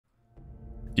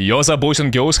Yoza boys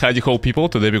and girls, howdy ho people.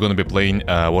 Today we're gonna be playing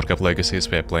Warcraft Legacies.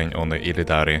 We're playing on the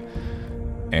Illidari.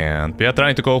 And we are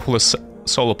trying to go for a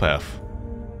solo path.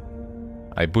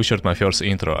 I butchered my first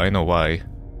intro, I know why.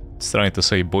 It's trying to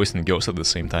say boys and girls at the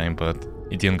same time, but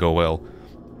it didn't go well.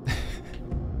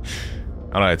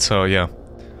 Alright, so yeah.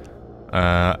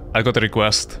 I got a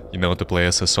request, you know, to play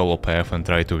as a solo path and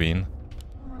try to win.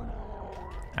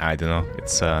 I don't know,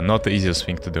 it's not the easiest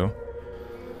thing to do.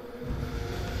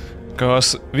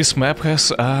 Because this map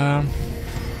has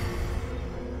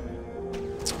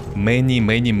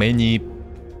many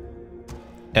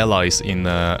allies in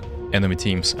enemy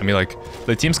teams. I mean, like,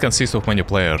 the teams consist of many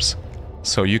players,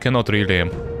 so you cannot really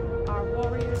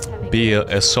be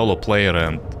a solo player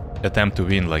and attempt to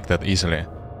win like that easily.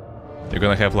 You're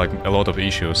gonna have like a lot of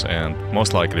issues, and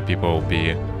most likely people will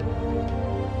be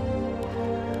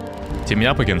teaming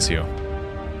up against you.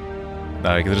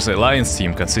 Like, there's an alliance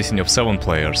team consisting of 7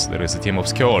 players, there is a team of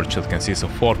Scourge that consists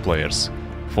of 4 players,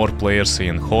 4 players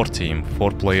in Horde team,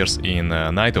 4 players in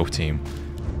Night Elf team,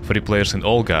 3 players in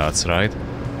All Gods, right?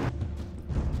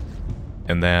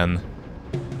 And then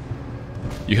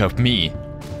you have me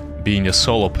being a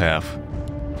solo path.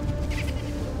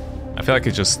 I feel like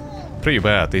it's just pretty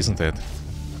bad, isn't it?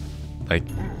 Like,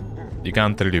 you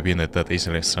can't really win it that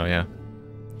easily, so yeah.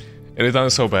 Illidan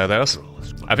is so badass?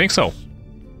 I think so.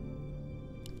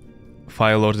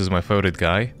 Firelord is my favorite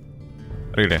guy.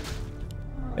 Really.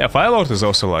 Yeah, Firelord is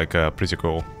also like pretty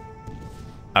cool.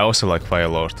 I also like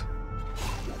Firelord.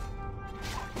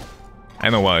 I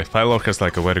know why. Firelord has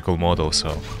like a very cool model,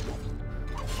 so...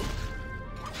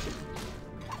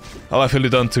 I love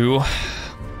Illidan too.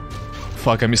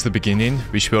 Fuck, I missed the beginning.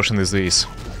 Which version is this?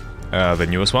 The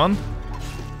newest one?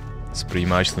 It's pretty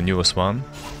much the newest one.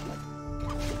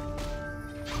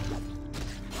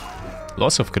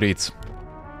 Lots of crits.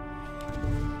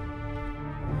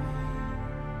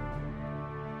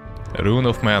 Rune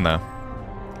of Mana.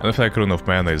 I don't think Rune of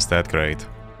Mana is that great.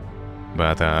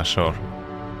 But sure.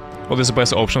 What is the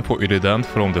best option for Illidan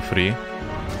from the 3?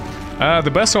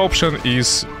 The best option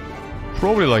is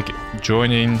probably like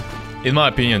joining, in my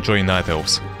opinion, join Night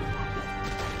Elves.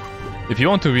 If you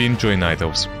want to win, join Night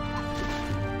Elves.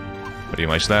 Pretty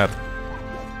much that.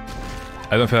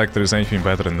 I don't feel like there is anything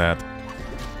better than that.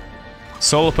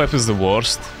 Solo path is the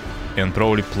worst, and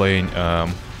probably playing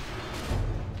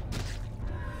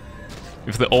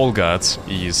with the All Gods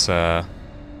is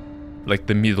like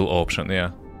the middle option, yeah.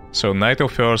 So Night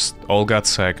Elf first, All Gods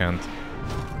second,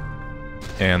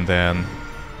 and then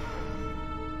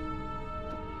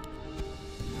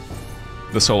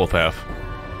the solo path.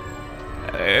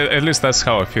 At least that's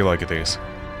how I feel like it is.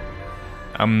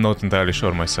 I'm not entirely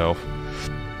sure myself.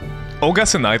 All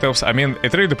Gods and Night Elves, I mean,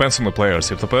 it really depends on the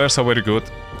players. If the players are very good,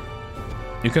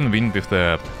 you can win with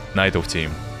the Night Elf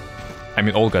team. I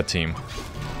mean, All God team.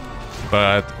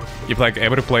 But if like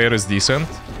every player is decent,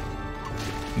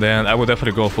 then I would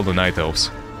definitely go for the Night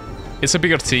Elves. It's a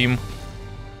bigger team,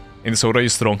 and it's already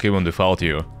strong even without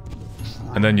you.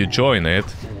 And then you join it,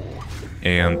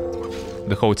 and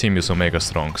the whole team is omega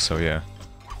strong, so yeah.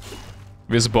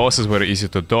 This boss is very easy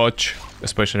to dodge,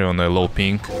 especially on a low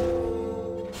ping.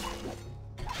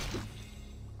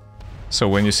 So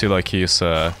when you see like his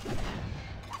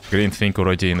green thing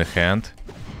already in the hand,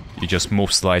 you just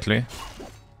move slightly.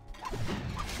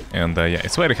 And yeah,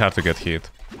 it's very hard to get hit.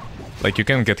 Like, you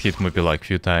can get hit maybe like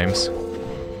few times.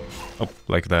 Oh,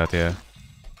 like that, yeah.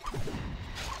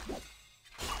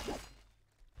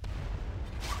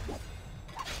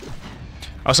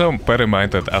 Also, bear in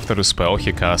mind that after the spell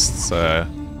he casts,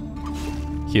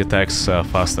 he attacks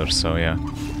faster, so yeah.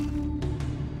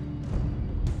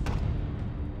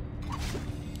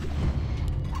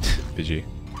 PG.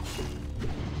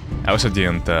 I also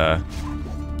didn't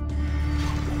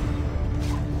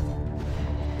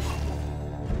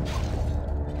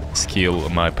skill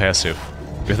my passive.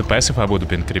 With the passive I would have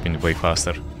been creeping way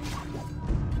faster.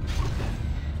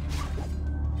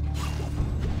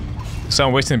 So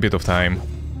I'm wasting a bit of time.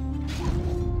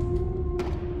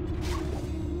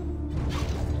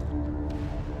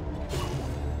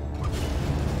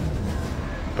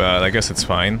 But I guess it's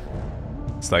fine.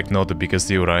 It's like not the biggest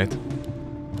deal, right?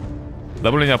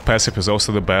 Leveling up passive is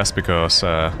also the best because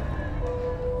the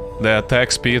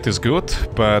attack speed is good,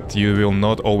 but you will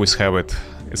not always have it.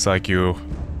 It's like you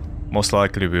most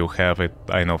likely will have it,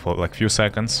 I know, for like few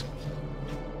seconds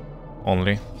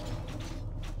only.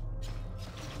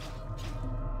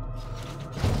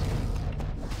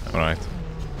 Alright.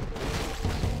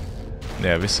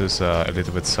 Yeah, this is a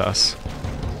little bit sus.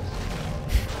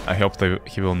 I hope that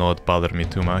he will not bother me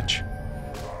too much.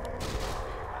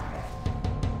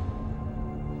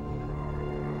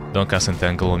 Don't cast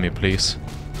Entangle on me, please.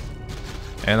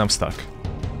 And I'm stuck.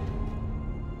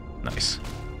 Nice.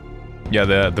 Yeah,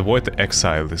 the Void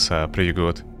Exile is pretty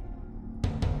good.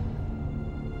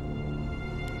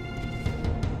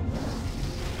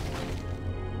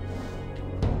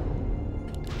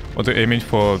 What are you aiming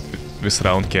for this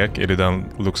round, Kek?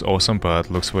 Illidan looks awesome,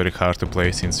 but looks very hard to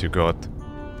play since you got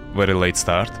very late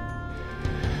start.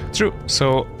 True,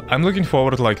 so I'm looking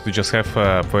forward like to just have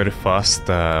a very fast...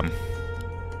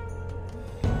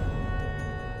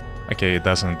 Okay, it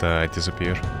doesn't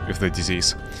disappear with the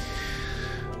disease.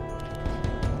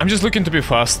 I'm just looking to be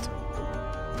fast.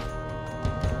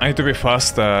 I need to be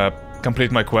fast,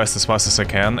 complete my quest as fast as I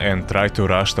can, and try to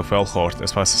rush the Fell Horde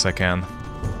as fast as I can.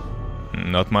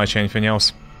 Not much anything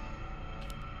else.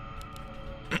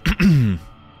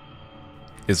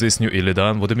 Is this new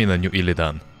Illidan? What do you mean a new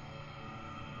Illidan?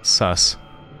 Sus.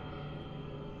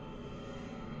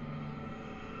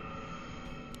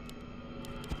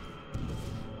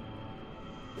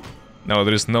 No,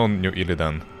 there is no new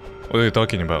Illidan. What are you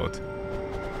talking about?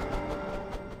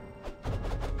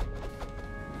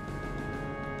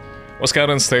 What's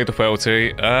current state of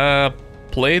LTA?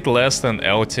 Played less than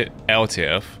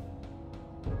LTF.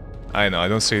 I know, I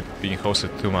don't see it being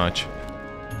hosted too much.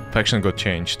 Faction got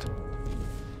changed.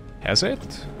 Has it?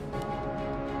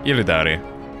 Illidari.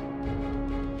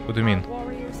 What do you mean?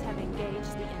 Warriors have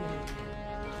engaged the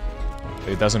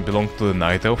enemy. It doesn't belong to the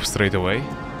Night Elf straight away?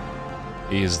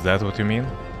 Is that what you mean?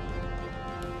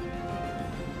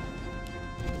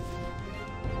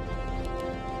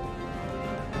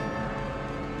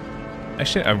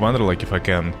 Actually, I wonder like if I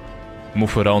can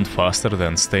move around faster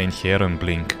than staying here and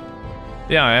blink.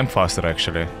 Yeah, I am faster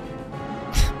actually.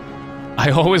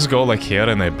 I always go like here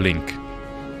and I blink.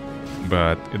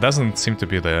 But it doesn't seem to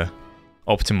be the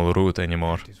optimal route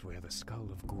anymore. That is where the skull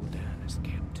of Gul'dan is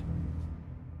kept.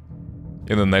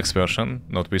 In the next version,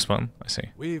 not this one, I see.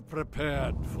 We've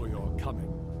prepared for your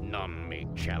coming. None may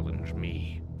challenge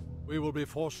me. We will be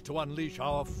forced to unleash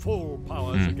our full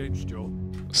powers against you.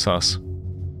 Sus.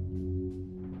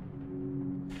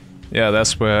 Yeah,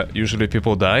 that's where usually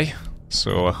people die.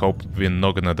 So I hope we're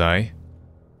not gonna die.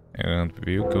 And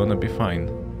we're gonna be fine.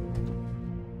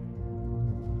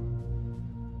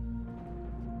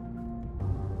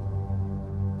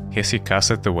 Has he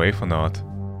casted the wave or not?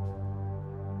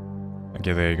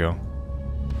 Okay, there you go.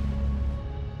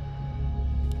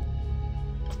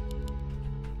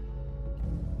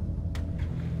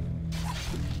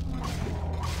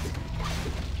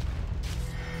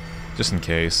 Just in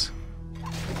case.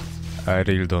 I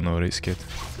really don't know risk it.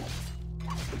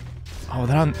 Oh,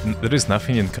 there is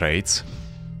nothing in crates.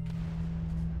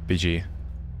 PG.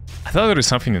 I thought there is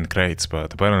something in crates,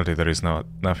 but apparently there is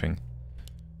nothing.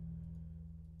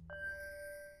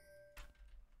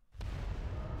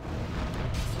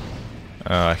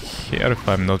 Here, if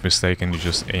I'm not mistaken, you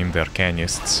just aim the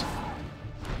Arcanists.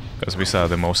 Because these are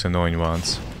the most annoying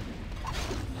ones.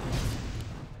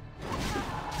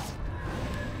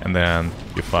 And then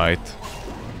you fight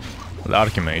the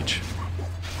Archimage.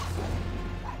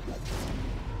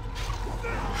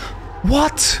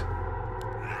 What?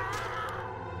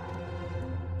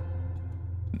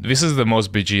 This is the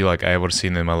most BG like I ever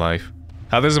seen in my life.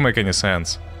 How does it make any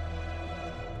sense?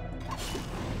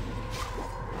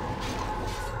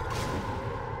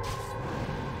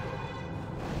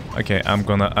 Okay, I'm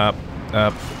gonna up.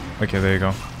 Okay, there you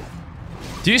go.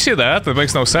 Do you see that? That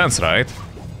makes no sense, right?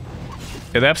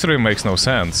 It absolutely makes no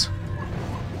sense.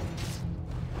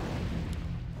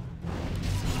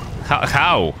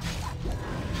 How?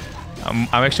 I'm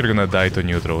actually gonna die to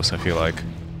neutrals, I feel like.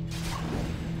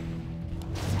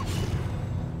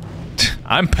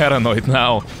 I'm paranoid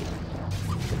now.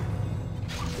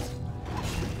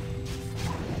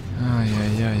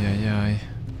 Ay.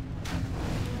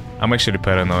 I'm actually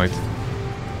paranoid.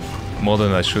 More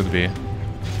than I should be.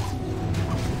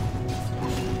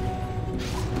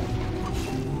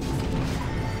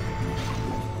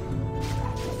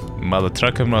 Mother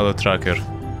trucker.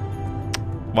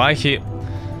 Why he...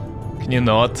 Can you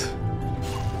not?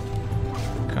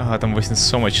 God, I'm wasting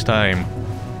so much time.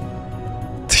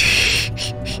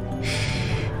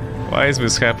 Why is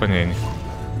this happening?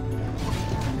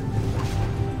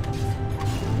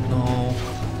 No.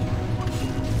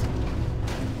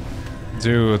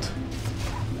 Dude.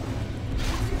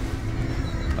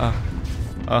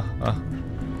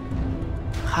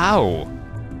 How?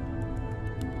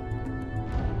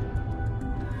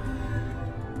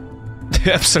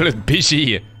 Absolute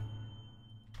BG.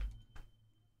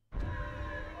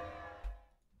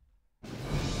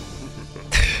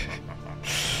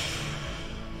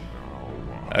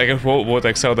 I guess what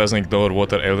Excel doesn't ignore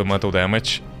water elemental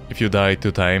damage. If you die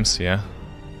 2 times, yeah.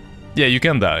 Yeah, you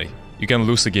can die. You can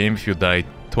lose the game if you die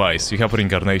twice. You have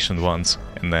reincarnation once,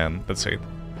 and then that's it.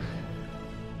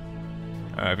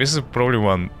 This is probably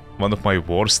one of my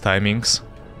worst timings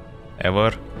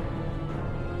ever.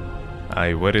 I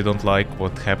really don't like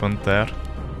what happened there,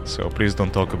 so please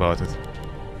don't talk about it.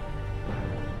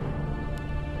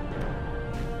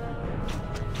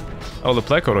 Oh, the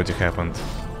plague already happened.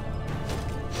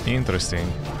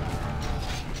 Interesting.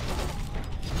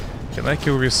 Can I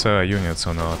kill these units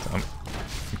or not? I'm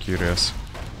curious.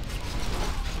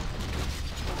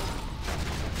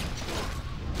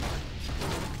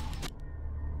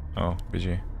 Oh,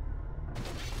 BG.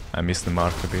 I missed the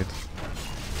mark a bit.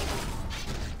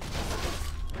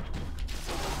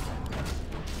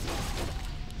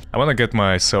 I wanna get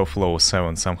myself low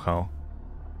 7 somehow.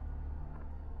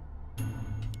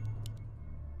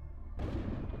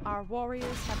 Our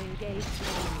warriors have engaged the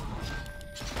enemy.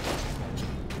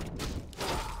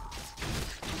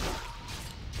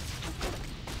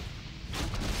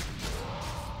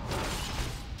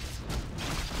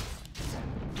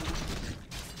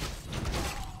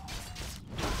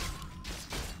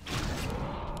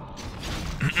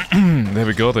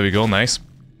 There we go, nice.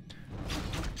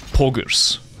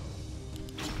 Poggers.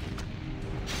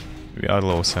 We are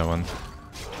low 7.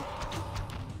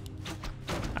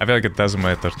 I feel like it doesn't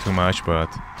matter too much, but...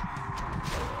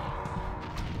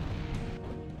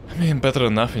 I mean, better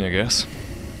than nothing, I guess.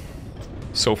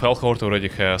 So Felhort already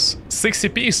has 60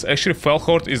 CPs. Actually,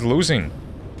 Felhort is losing.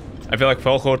 I feel like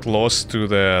Felhort lost to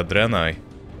the Draenei.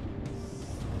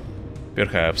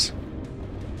 Perhaps.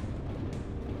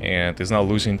 And is now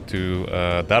losing to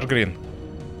Dark Green.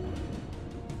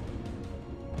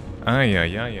 Ay.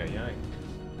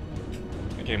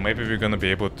 Okay, maybe we're gonna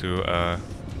be able to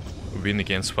win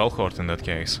against Felhort in that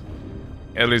case.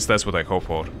 At least that's what I hope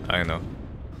for. I know.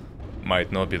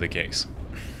 Might not be the case.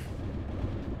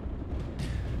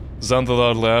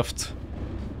 Zandalar left.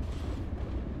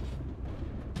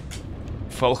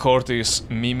 Felhort is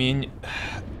memeing.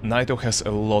 Naito has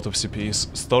a lot of CPs.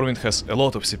 Stormwind has a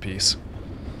lot of CPs.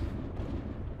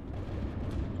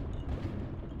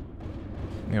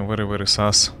 Yeah, very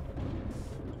sus.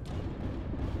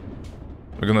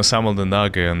 We're gonna summon the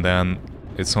Naga and then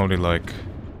it's only like...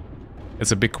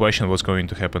 It's a big question what's going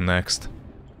to happen next.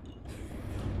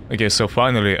 Okay, so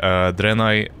finally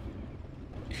Draenei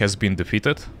has been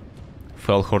defeated.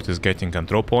 Felhort is getting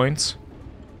control points.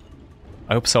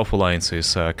 I hope Self-Alliance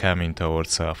is coming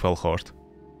towards Felhort.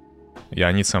 Yeah,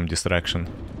 I need some distraction.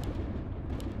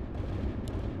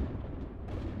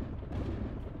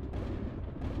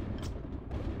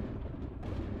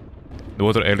 The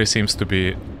water area seems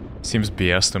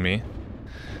BS to me.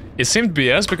 It seemed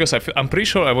BS because I'm pretty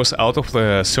sure I was out of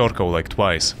the circle like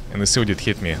twice, and it still did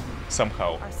hit me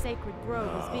somehow. Our sacred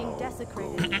grove is being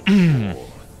desecrated.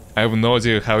 I have no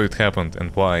idea how it happened and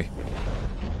why.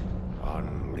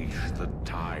 Unleash the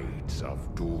tides of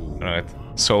doom. Alright,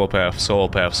 solo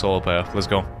path, let's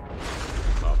go.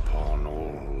 Upon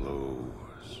all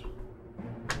those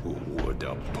who would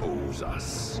oppose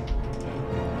us.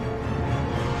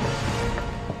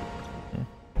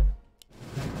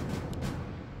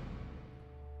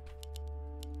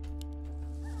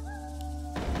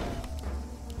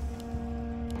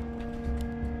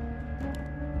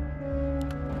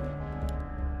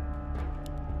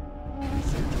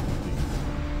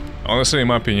 Honestly, in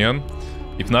my opinion,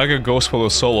 if Naga goes for a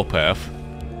solo path,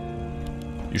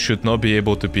 you should not be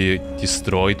able to be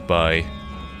destroyed by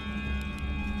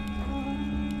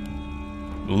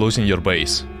losing your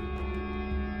base.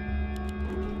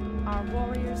 Our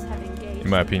warriors have engaged. In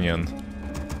my opinion.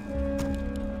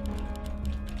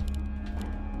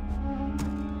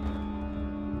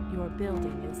 Your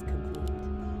building is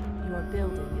complete. Your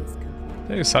building is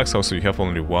complete. It sucks also you have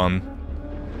only one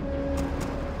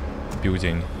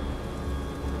building.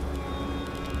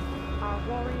 Our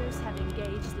warriors have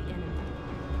engaged the enemy.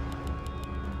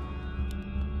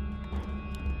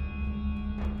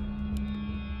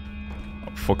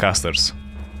 For casters.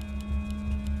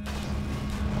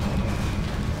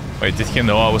 Wait, did he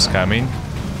know I was coming?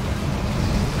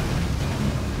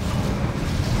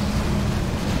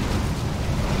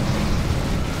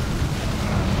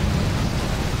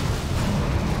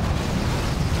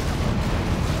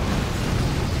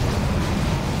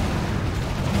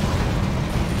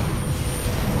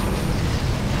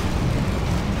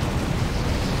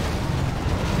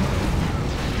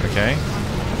 Okay.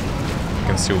 You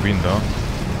can still win though.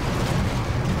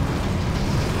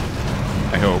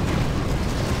 I hope.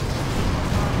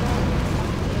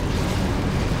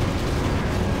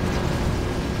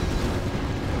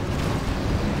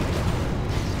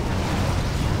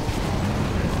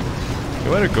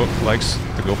 Illidari likes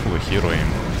to go for the hero aim.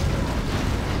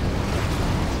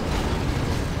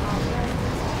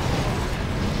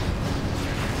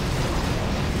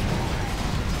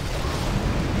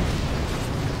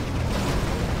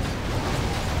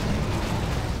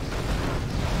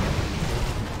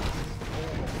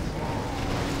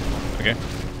 Okay.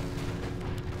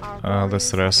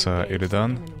 Let's res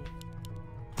Illidan.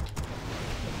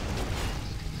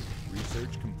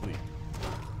 Research complete.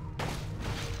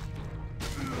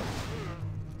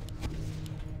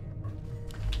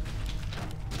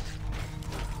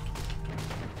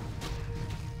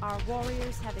 Our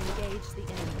warriors have engaged the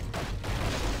enemy.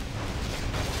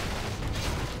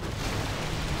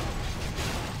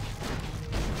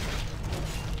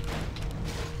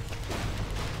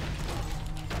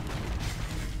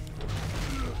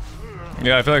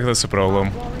 Yeah, I feel like that's a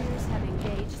problem. Warriors have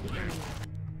engaged the enemy.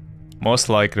 Most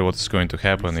likely what's going to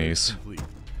happen is Complete.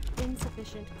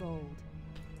 Insufficient gold.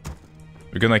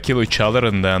 we're gonna kill each other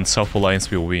and then South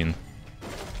Alliance will win.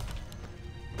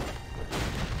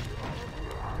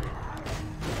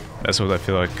 That's what I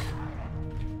feel like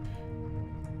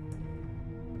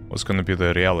was gonna be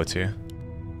the reality.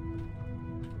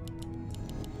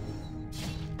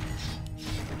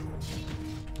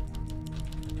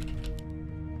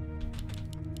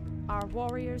 Our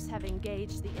warriors have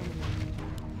engaged the enemy.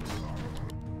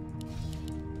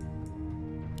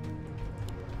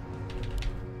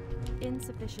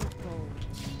 Insufficient gold.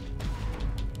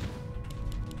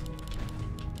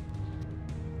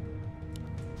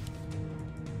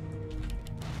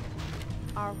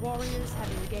 Our warriors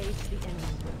have engaged the enemy.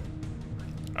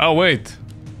 Oh wait!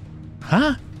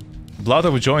 Huh?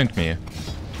 Bloodov joined me.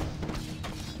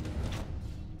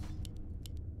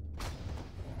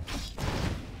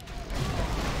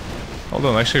 Hold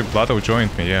on, actually Bloodov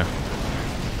joined me, yeah.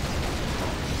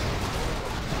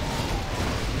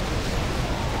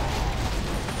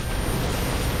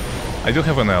 I do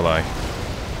have an ally.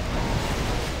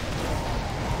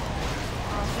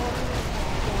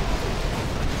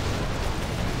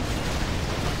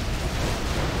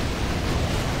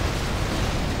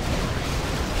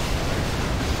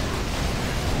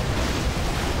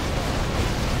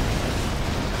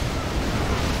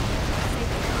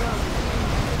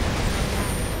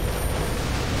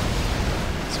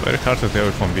 It's very hard to tell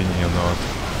if I'm winning or not.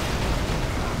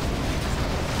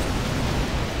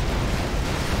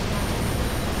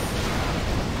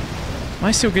 Am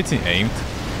I still getting aimed?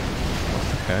 What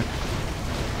the heck?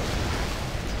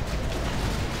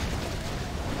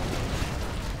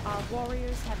 Our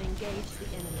warriors have engaged the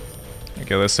enemy.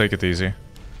 Okay, let's take it easy.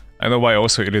 I know why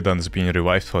also Illidan is being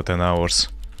revived for 10 hours.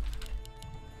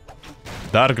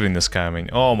 Dark Green is coming.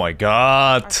 Oh my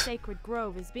god! Our sacred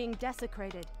grove is being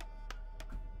desecrated.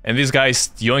 And this guy's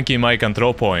yoinking my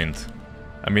control point.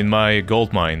 I mean my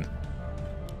gold mine.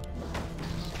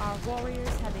 Our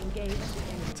warriors have engaged the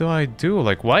enemy. What do I do?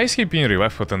 Like, why is he being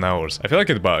revived for 10 hours? I feel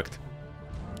like it bugged.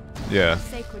 Yeah. Our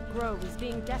sacred grove is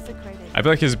being desecrated. I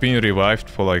feel like he's being revived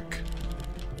for like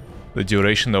the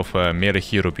duration of a melee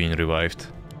hero being revived.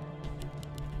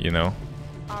 You know?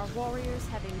 Our warriors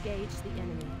have engaged the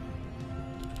enemy.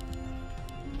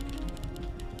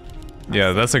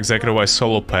 Yeah, that's exactly why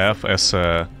solo path as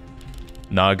a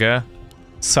Naga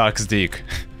sucks dick.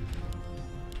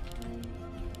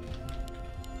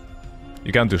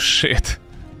 You can't do shit.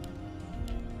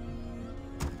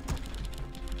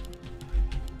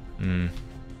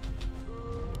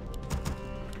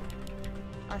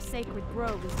 Our sacred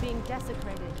grove is being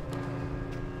desecrated.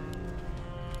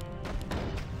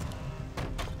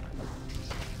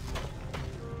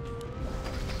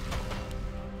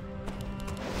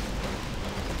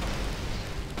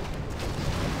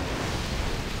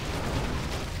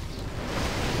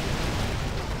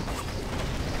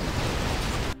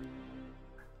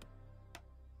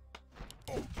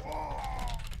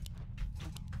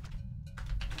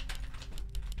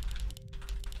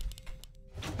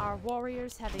 Our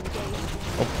warriors have engaged.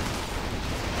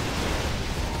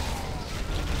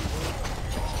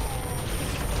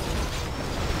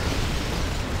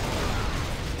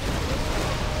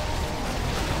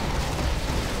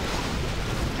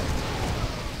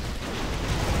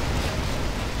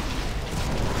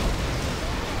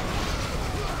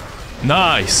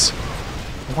 Nice!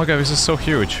 Oh my god, this is so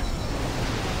huge.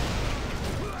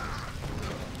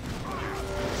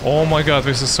 Oh my god,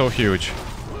 this is so huge.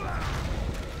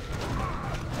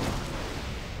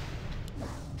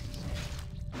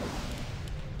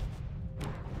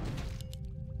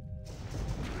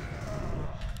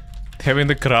 Having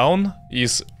the crown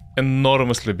is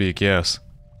enormously big, yes.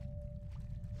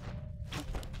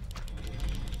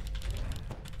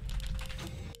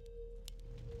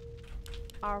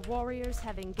 Our warriors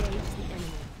have engaged the enemy.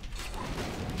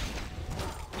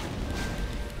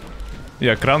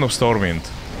 Yeah, Crown of Stormwind.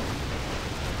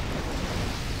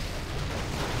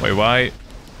 Wait, why?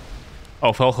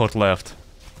 Oh, Felhort left.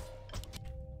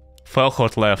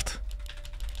 Felhort left.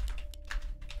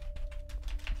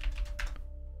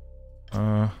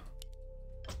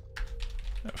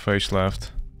 Phage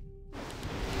left.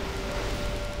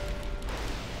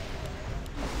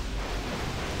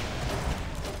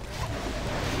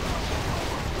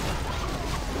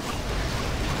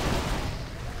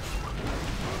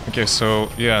 Okay, so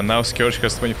yeah, now Scourge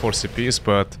has 24 CPs,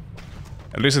 but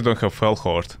at least I don't have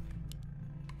Felhort.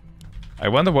 I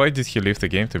wonder why did he leave the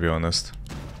game, to be honest.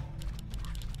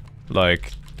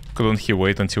 Like, couldn't he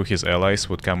wait until his allies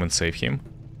would come and save him?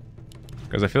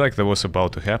 Because I feel like that was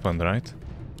about to happen, right?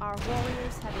 Our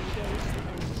warriors have engaged the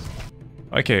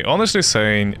enemy. Okay, honestly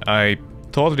saying, I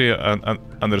totally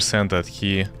understand that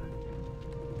the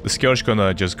Scourge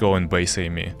gonna just go and base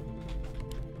aim me.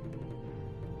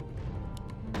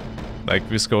 Like,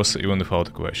 this goes even without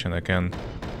a question. I can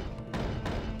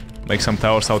make some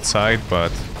towers outside,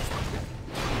 but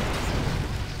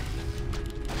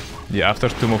yeah, after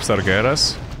Tomb of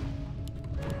Sargeras,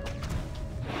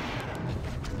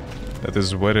 that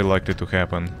is very likely to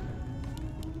happen.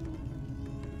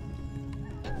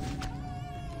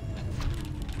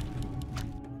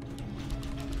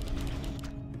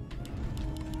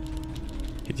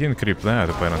 He didn't creep that,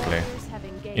 apparently.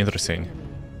 Interesting.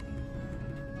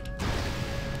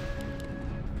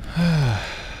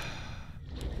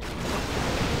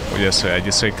 Oh yes, I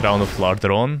did say Crown of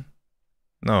Lardron?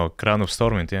 No, Crown of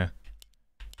Stormwind, yeah.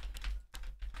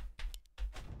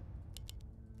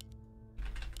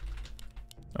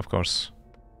 Of course.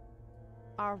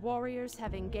 Our warriors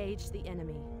have engaged the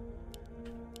enemy.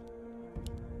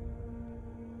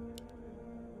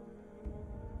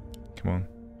 Come on.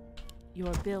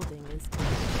 Your building is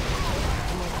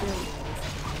Your building is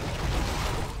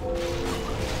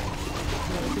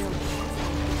Your building is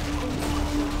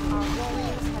Our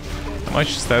warriors have engaged. How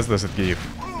much stats does it give?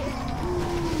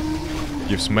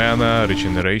 Gives mana,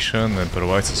 regeneration, and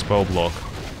provides a spell block.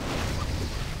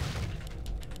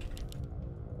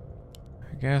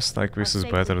 I guess like this is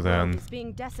better than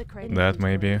that,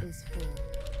 maybe.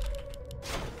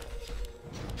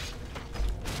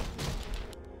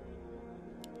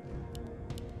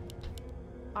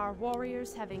 Our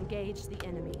warriors have engaged the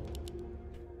enemy.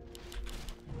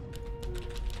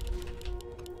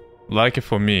 Lucky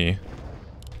for me,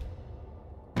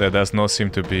 that does not seem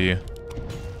to be.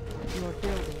 Your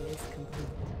building is complete.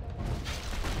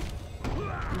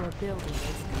 Your building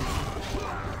is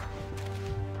complete.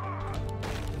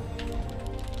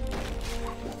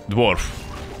 Dwarf.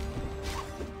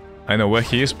 I know where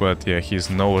he is, but yeah, he's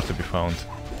nowhere to be found.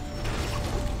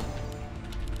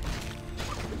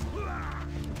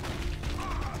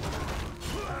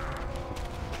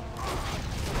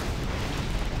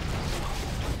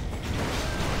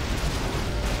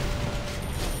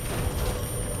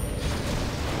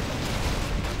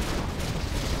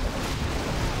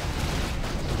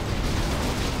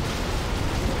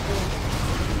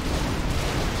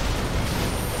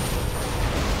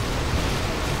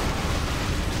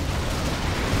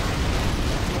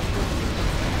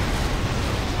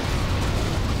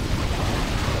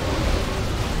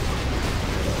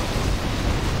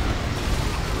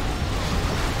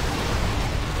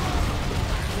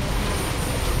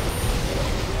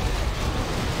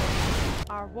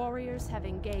 Warriors have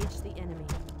engaged the enemy.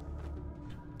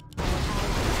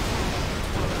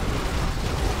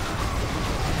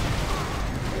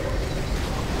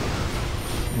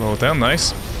 Well done,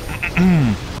 nice.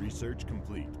 Research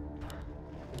complete.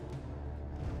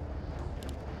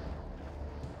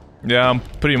 Yeah, I'm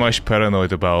pretty much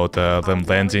paranoid about them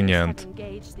landing and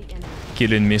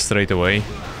killing me straight away.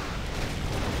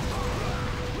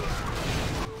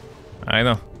 I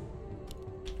know.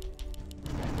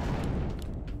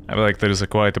 I feel like there is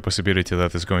quite a possibility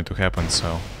that is going to happen,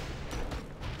 so...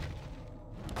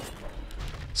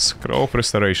 Scroll of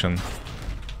Restoration.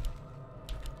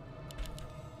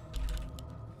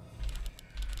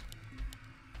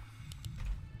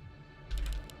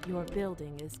 Your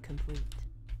building is complete.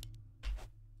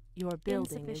 Your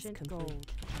building is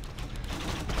complete.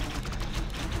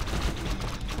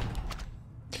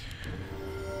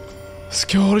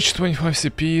 Scourge, 25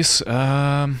 CPs.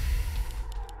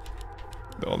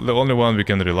 The only one we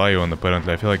can rely on,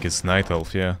 apparently, I feel like it's Night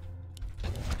Elf, yeah.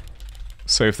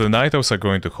 So if the Night Elves are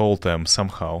going to hold them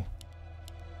somehow,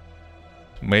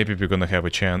 maybe we're gonna have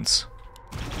a chance.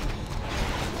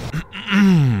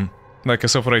 Like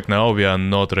as of right now, we are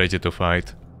not ready to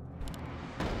fight.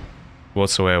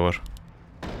 whatsoever.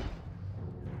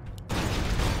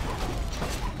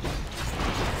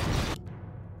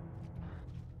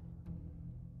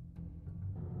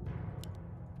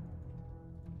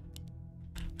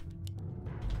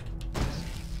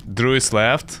 Druids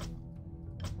left?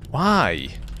 Why?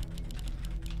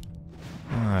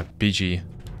 Ah, PG.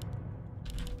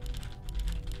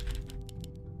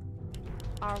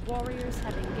 Our warriors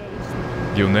have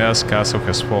engaged. Gilnea's castle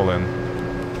has fallen.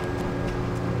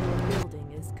 Your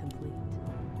building is complete.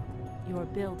 Your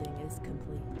building is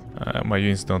complete. My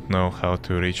units don't know how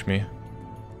to reach me.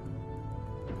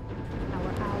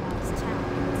 Our allies' town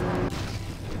is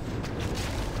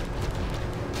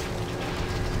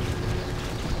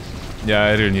under. Yeah,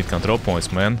 I really need control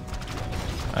points, man.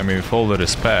 I mean, with all the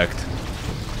respect.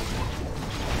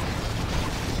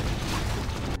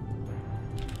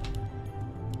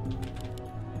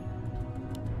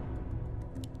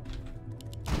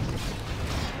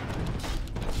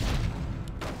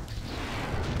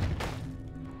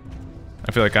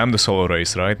 I feel like I'm the solo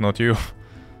race, right? Not you.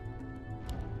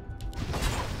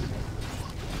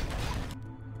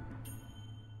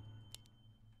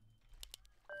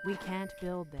 We can't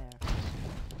build there.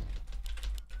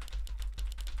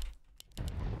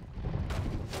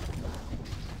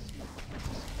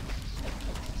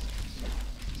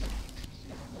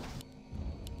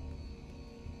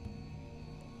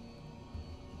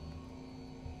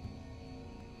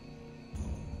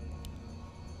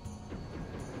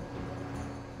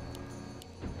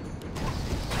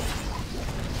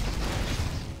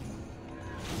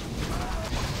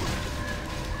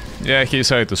 Yeah, he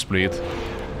decided to split.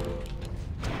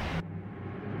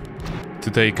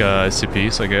 To take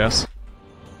CPs, I guess.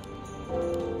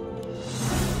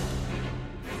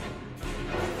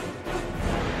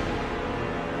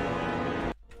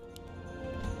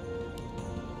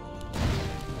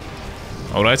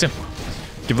 Alrighty.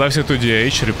 Give lifesteal to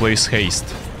DH, replace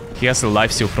haste. He has a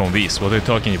lifesteal from this, what are you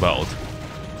talking about?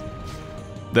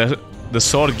 The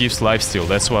sword gives lifesteal,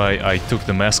 that's why I took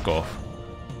the mask off.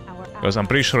 Because I'm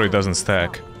pretty sure it doesn't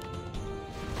stack.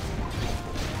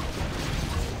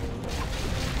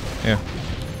 Yeah.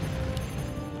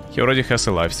 He already has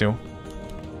a lifesteal.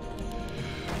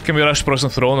 Can we rush Frozen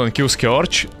Throne and kill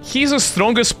Scourge? He's the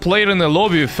strongest player in the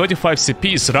lobby with 35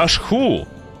 CPs. Rush who?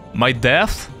 My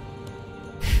death?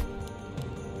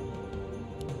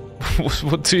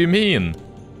 What do you mean?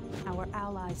 Our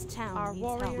allies' town. Our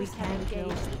warriors have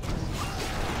engaged.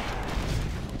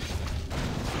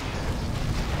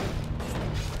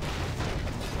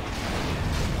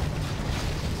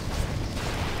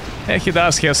 Yeah, he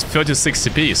does. He has 36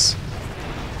 CPs.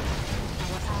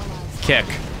 Keck.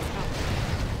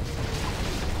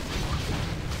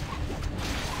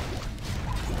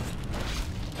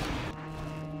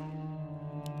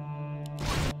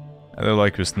 I don't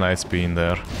like his knights being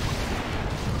there.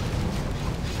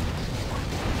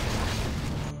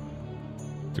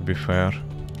 To be fair.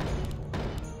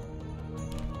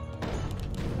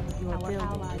 Our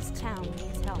allies' town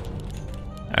needs help.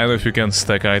 I don't know if you can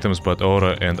stack items, but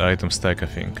aura and item stack, I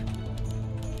think.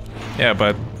 Yeah,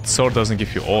 but sword doesn't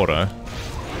give you aura.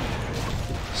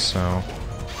 So...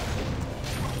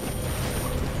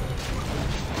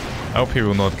 I hope he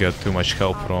will not get too much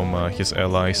help from his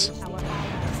allies. Our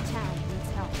allies' town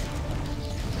needs help.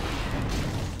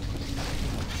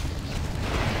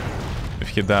 If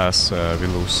he does, we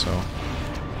lose, so...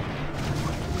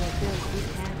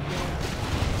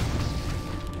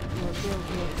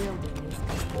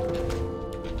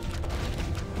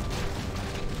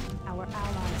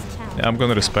 Yeah, I'm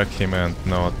gonna respect him and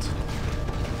not...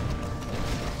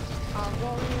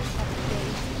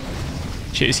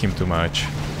 chase him too much.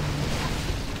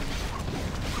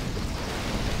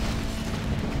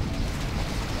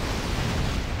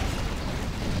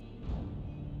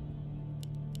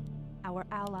 Our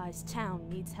allies' town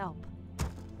needs help.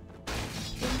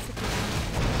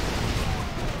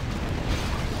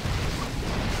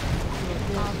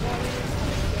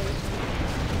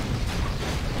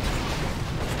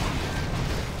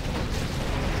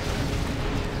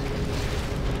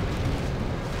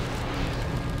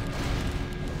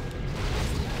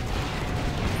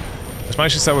 As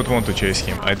much as I would want to chase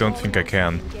him, I don't think I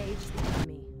can.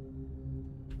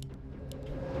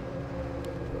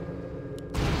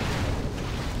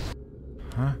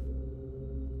 Huh?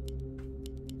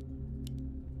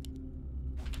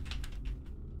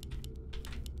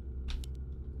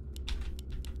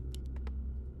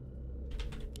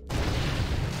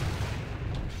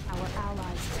 Our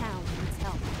allies' town needs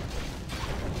help.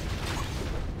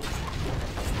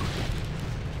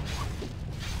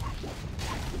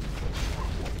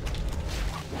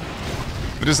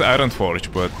 There is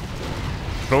Ironforge, but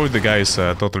probably the guy is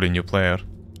a totally new player.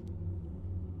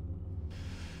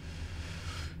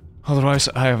 Otherwise,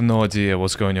 I have no idea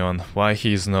what's going on. Why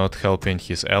he is not helping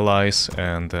his allies,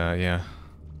 and yeah.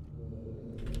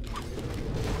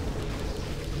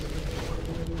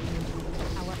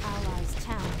 Our allies'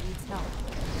 town needs help.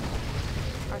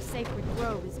 Our sacred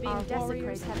grove is being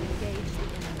desecrated. Have engaged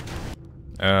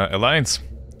the enemy. Alliance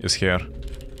is here.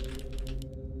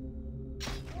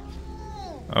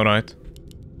 Alright.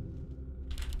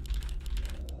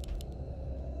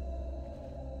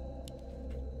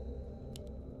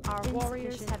 Our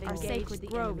warriors have engaged. Our sacred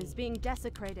grove is being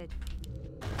desecrated.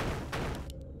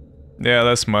 Yeah,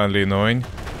 that's mildly annoying.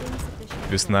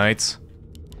 These knights.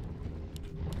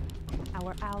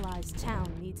 Our allies'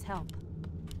 town needs help.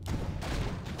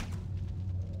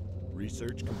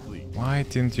 Research complete. Why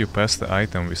didn't you pass the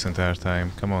item this entire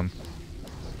time? Come on.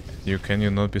 Can you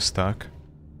not be stuck?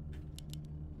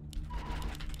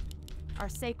 Our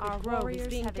sacred grove is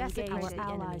being desecrated.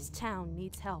 Our allies' town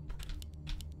needs help.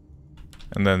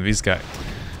 And then this guy.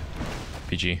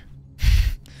 PG.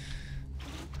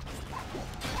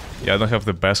 Yeah, I don't have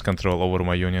the best control over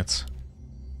my units,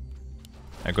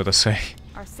 I gotta say.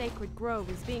 Our sacred grove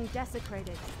is being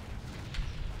desecrated.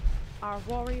 Our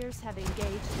warriors have engaged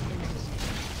the enemy.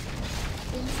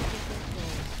 Insufficient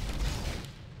gold.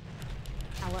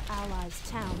 Our allies'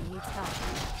 town needs help.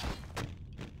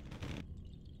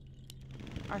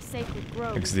 Our sacred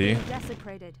grove is being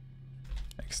desecrated.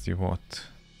 XD what?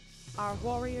 Our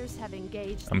warriors have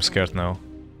engaged. I'm scared now.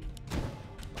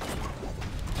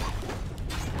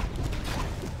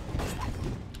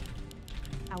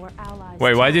 Our allies.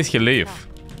 Wait, why did he leave?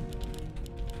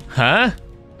 Huh?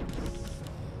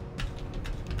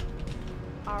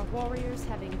 Our warriors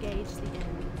have engaged the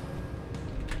enemy.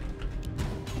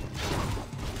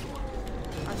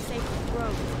 Our sacred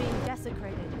grove is being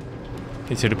desecrated.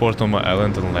 He teleported on my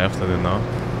island and left, I don't know.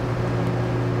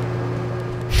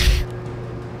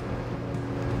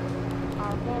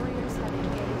 Our warriors have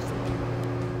engaged the enemy.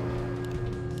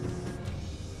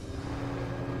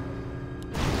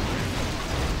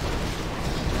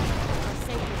 Our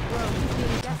sacred grove is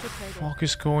being desecrated. What the fuck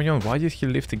is going on? Why did he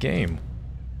leave the game?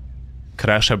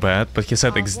 Crash a bit, but he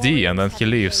said XD and then he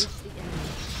leaves.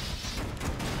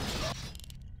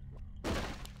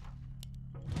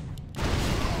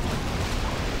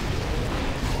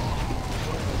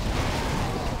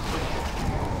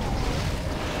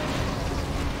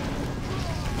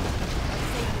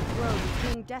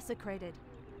 Desecrated.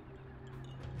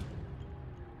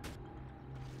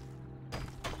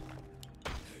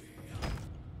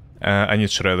 I need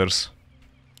shredders.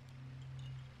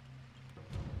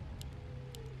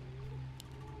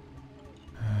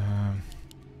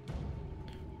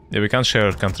 Yeah, we can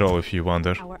share control if you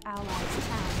wonder. Our allies' town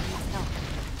needs help.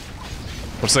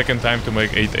 For second time to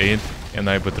make 8-8 and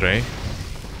I betray.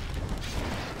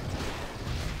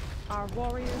 Our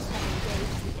warriors have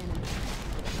engaged the enemy.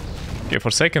 Okay,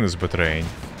 for second is betraying.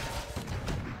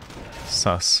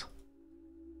 Sus.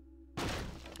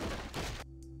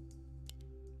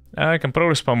 I can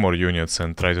probably spam more units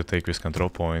and try to take these control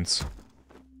points.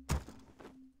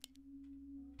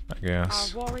 I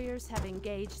guess. Our warriors have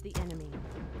engaged the enemy.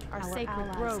 Our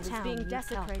sacred grove is being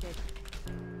desecrated.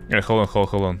 Yeah,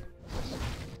 hold on.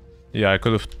 Yeah, I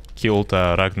could have killed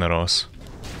Ragnaros.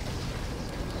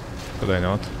 Could I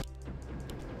not?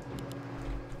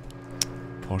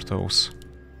 Portals.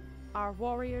 Our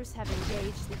warriors have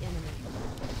engaged the enemy.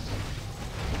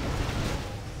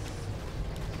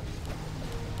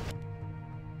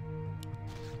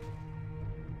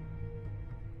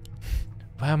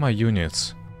 Where are my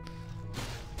units?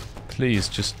 Please,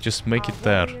 just make it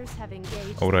there.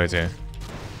 Already.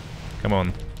 Come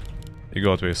on. You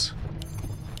got this.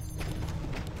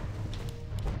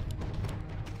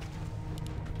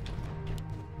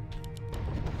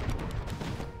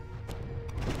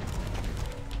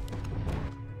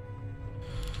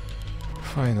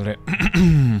 Finally.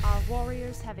 Our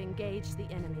warriors have engaged the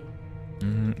enemy.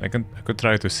 I could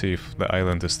try to see if the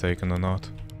island is taken or not.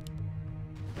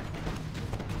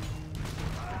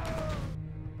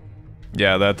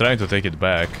 Yeah, they're trying to take it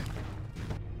back.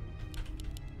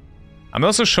 I'm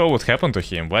not so sure what happened to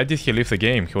him. Why did he leave the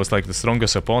game? He was like the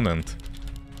strongest opponent.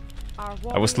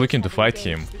 I was looking to fight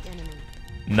him.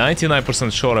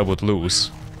 99% sure I would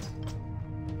lose.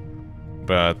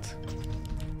 But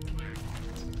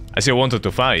I still wanted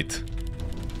to fight.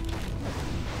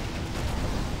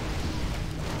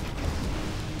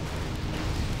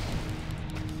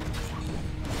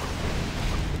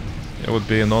 It would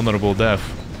be an honorable death.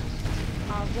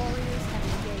 Our warriors have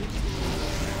engaged.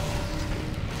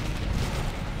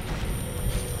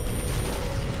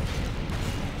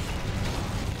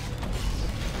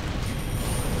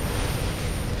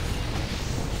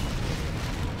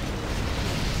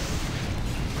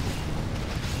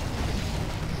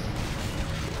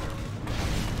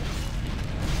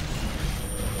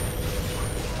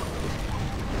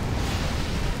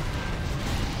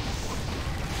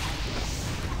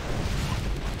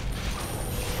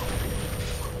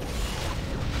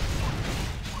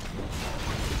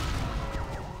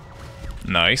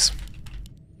 Nice.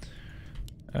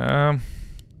 I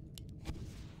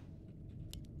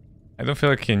don't feel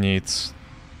like he needs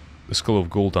the Skull of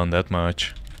Gold on that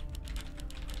much.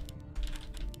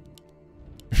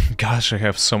 Gosh, I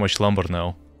have so much lumber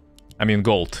now. I mean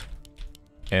gold.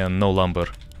 And no lumber.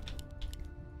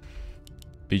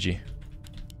 PG.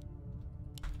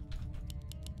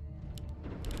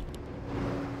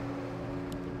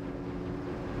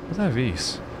 What are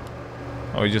these?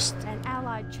 Oh, you just... An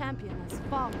allied champion has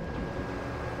fallen.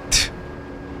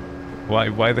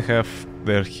 Why they have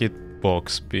their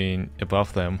hitbox being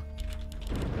above them?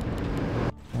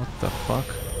 What the fuck?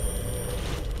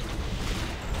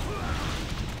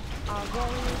 Our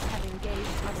warriors have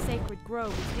engaged. Our sacred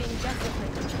grove is being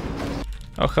desecrated.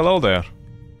 Oh, hello there.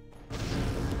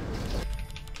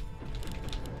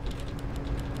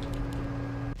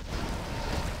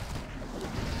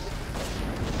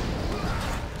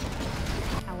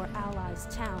 Our allies'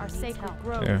 town, our sacred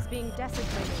grove Yeah. is being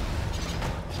desecrated.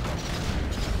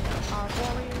 Our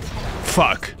warriors have engaged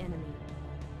Fuck. the enemy.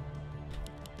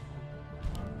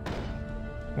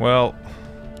 Well...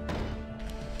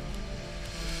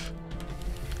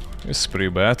 This is pretty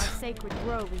bad. Our sacred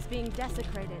grove is being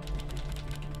desecrated.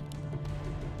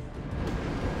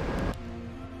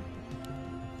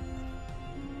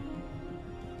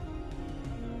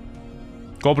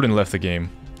 Goblin left the game.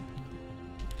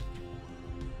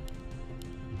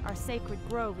 Our sacred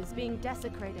grove is being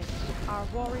desecrated. Our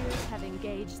warriors have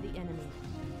engaged the enemy.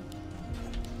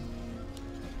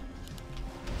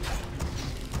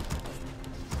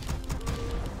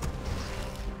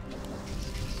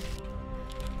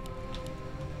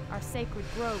 Our sacred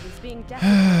grove is being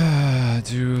desecrated.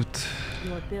 Dude.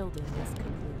 Your building is complete.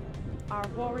 Our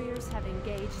warriors have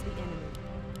engaged the enemy.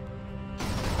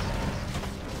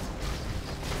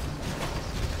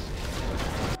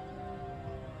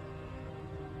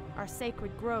 Our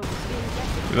sacred grove is being He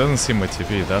desecrated. doesn't see my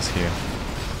TP, does he? Our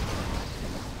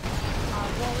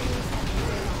warriors have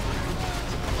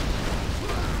engaged.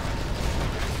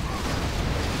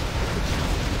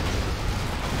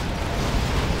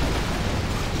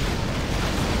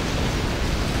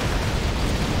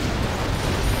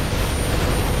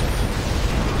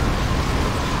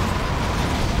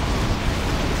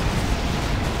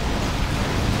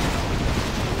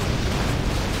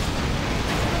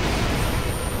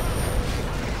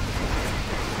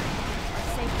 Our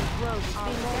sacred grove is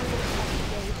being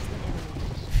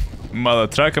desecrated.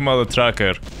 Mother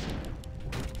trucker.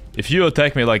 If you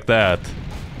attack me like that,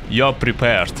 you're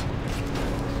prepared.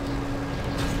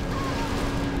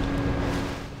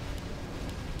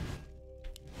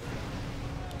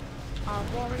 Our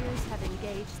warriors have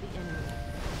engaged the enemy.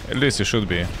 At least you should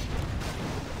be.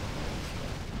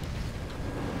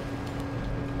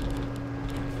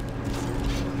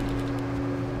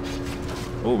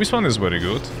 Oh, this one is very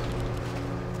good.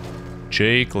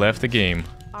 Jake left the game.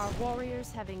 Our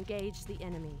warriors have engaged the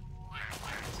enemy.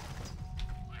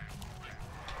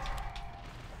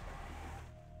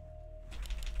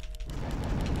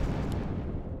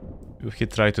 Will he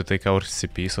try to take our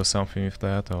CPs or something with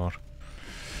that, or...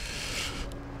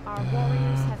 Our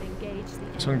warriors have engaged the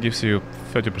This enemy. one gives you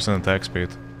 30% attack speed.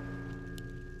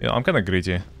 You know, I'm kinda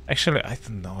greedy. Actually, I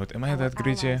don't know. Am I Our that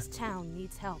greedy? allies' town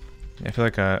needs help. I feel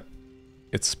like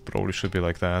it's probably should be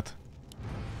like that.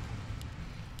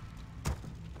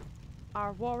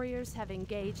 Our warriors have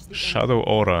engaged the enemy. Shadow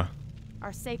Aura.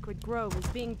 Our sacred grove is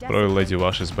being Probably Lady desecrated.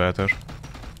 Wash is better.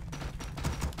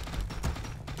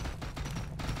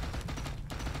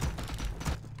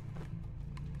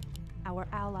 Our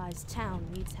allies' town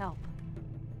needs help.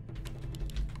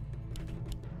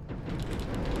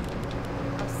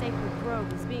 Our sacred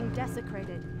grove is being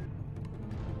desecrated.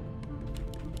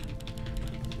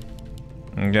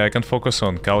 Yeah, I can focus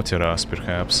on Kauteras,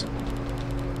 perhaps.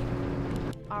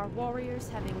 Our warriors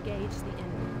have engaged the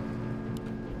enemy.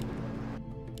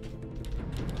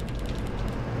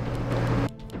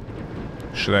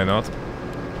 Should I not?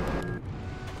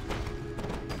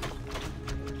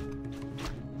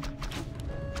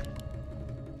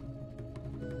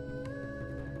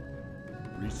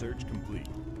 Research complete.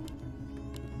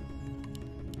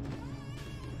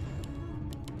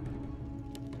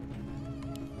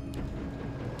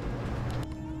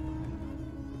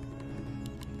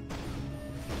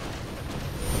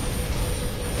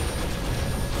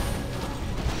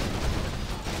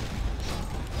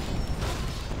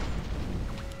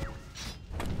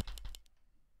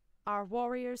 Our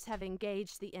warriors have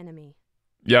engaged the enemy.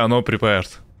 Yeah, no prepared.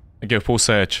 I gave full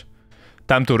edge.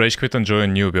 Time to rage quit and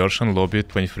join new version, lobby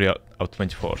 23 out of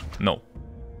 24. No.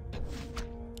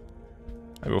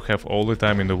 I will have all the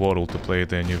time in the world to play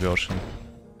the new version.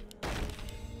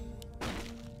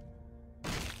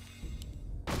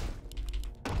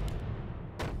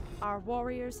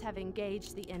 warriors have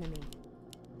engaged the enemy.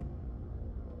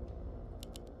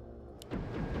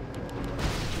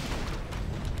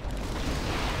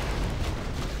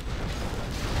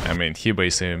 I mean, he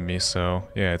basing me, so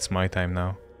yeah, it's my time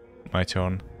now. My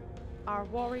turn. Our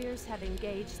warriors have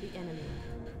engaged the enemy.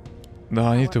 No,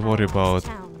 I need to worry Our about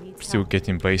town needs still help.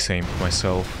 getting base aimed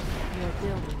myself. Your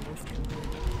building is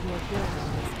complete. Your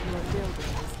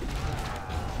building is complete.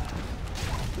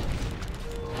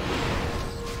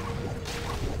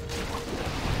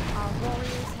 Our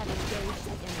warriors have engaged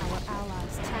the enemy. Our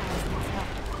allies' town needs help.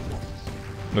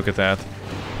 Look at that.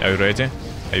 Are you ready?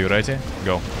 Are you ready?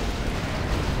 Go.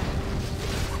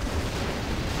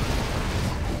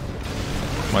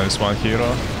 -1 hero.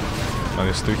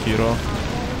 -2 hero.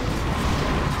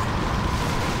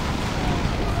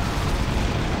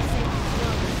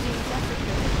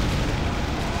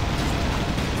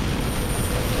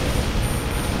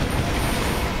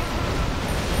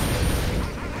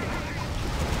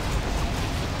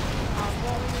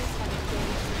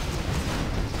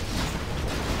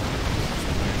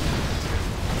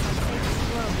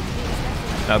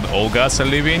 Not all gods are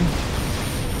leaving.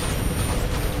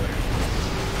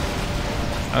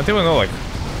 I don't even know, like,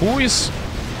 who is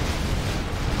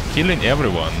killing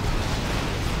everyone?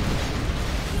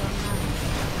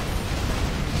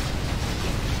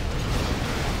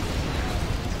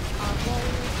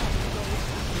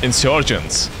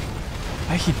 Insurgents.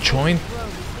 Ah, he joined.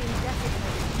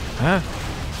 Huh?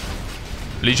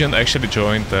 Legion actually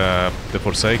joined the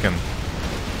Forsaken.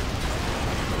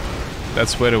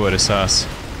 That's very, very sus.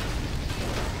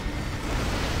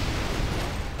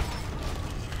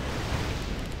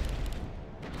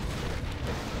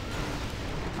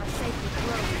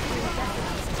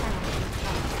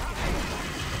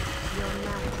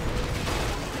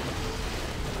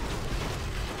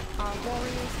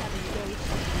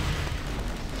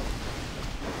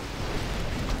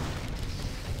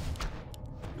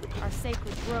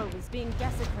 Sacred grove is being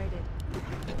desecrated.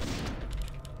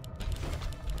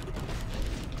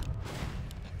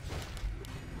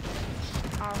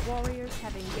 Our warriors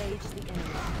have engaged the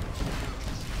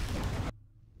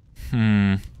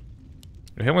enemy.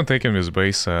 We haven't taken this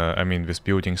base, I mean these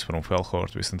buildings from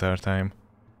Felhort this entire time.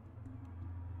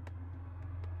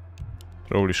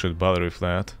 Probably should bother with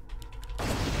that.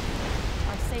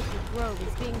 Our sacred grove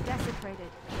is being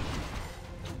desecrated.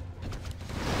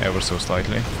 Ever so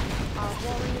slightly. Our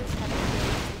warriors have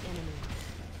engaged the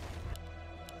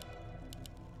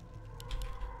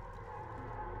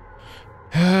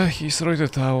enemy. He destroyed the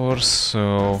towers, so...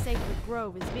 Our sacred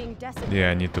grove is being desecrated.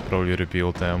 Yeah, I need to probably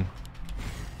rebuild them.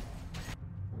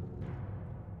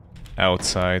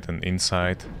 Outside and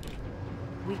inside.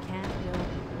 We can't build.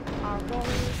 Our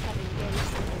warriors have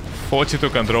engaged the enemy. 42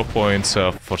 control points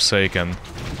of Forsaken,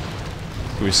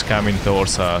 who is coming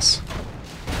towards us.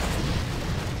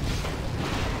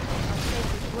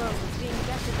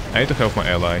 I need to help my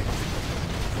ally.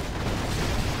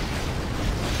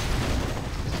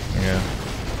 Yeah.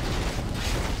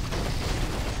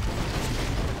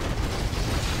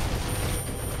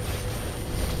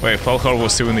 Wait, Falhar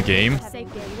was still in the game?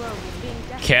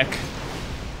 Keck?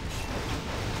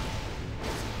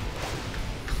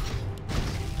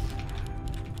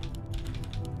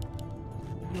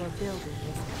 Your building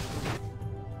is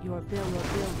your building.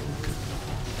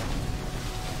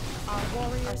 Our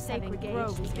warrior sacred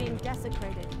grove is being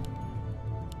desecrated.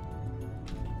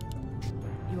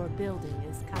 Your building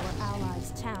is our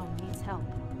allies' town needs help.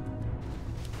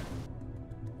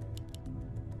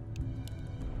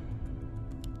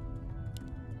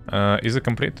 Is it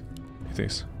complete? It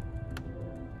is.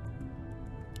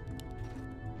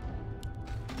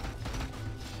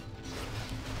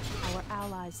 Our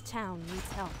allies' town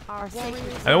needs help. Our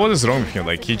warriors. I know what is wrong with him,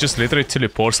 like he just literally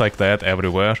teleports like that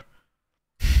everywhere.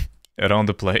 Around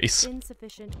the place.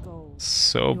 Insufficient gold.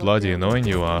 So bloody annoying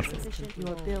you are.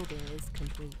 Your building is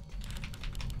complete.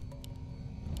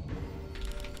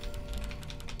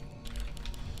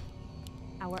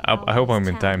 I hope I'm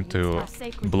in time to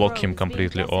block him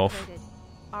completely off.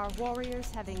 Our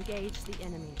warriors have engaged the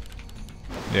enemy.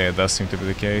 Yeah, it does seem to be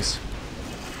the case.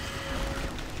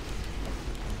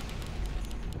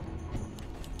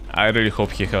 I really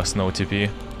hope he has no TP.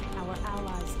 Our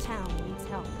allies' town needs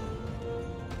help.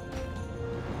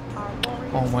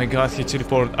 Oh my god, he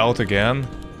teleported out again?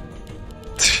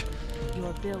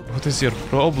 Your building. What is your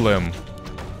problem?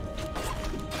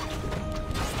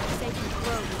 Sacred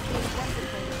grove is being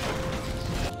desecrated.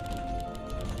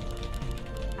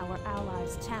 Our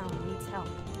allies' town needs help.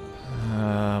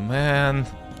 Man.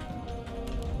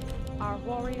 Our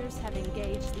warriors have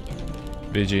engaged the enemy.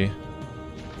 BG.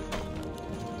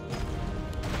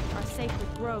 Our sacred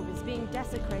grove is being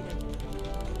desecrated.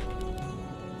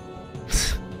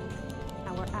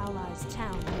 Our allies'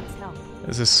 town needs help.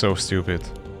 This is so stupid.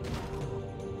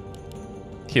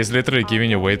 He's literally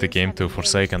giving away the game to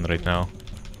Forsaken right now.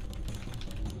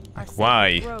 Our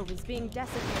Why? sacred grove is being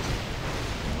desecrated.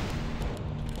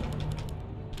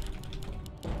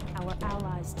 Our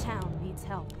allies' town needs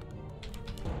help.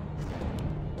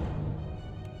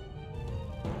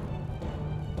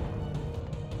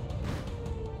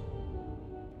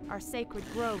 Our sacred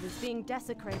grove is being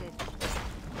desecrated.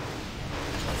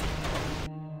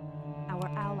 Our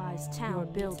allies' town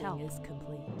needs help. Is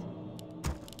complete.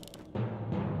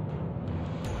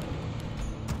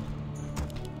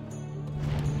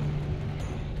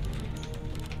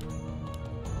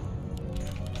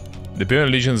 The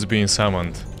Beyond Legion is being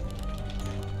summoned.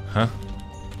 Huh?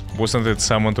 Wasn't it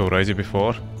summoned already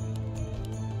before?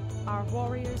 Our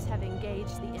warriors have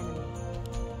engaged the enemy.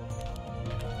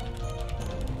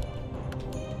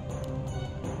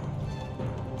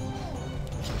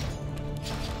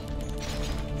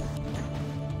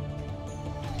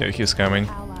 Okay, he's coming.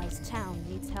 Allies' town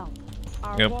needs help.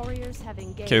 Our Yep. warriors have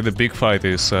engaged. Okay, the big fight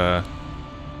is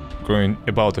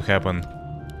about to happen.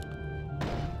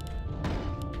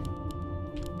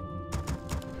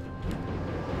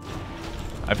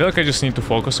 I feel like I just need to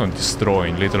focus on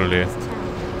destroying, literally.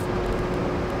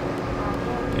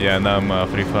 Yeah, now I'm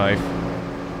 3-5.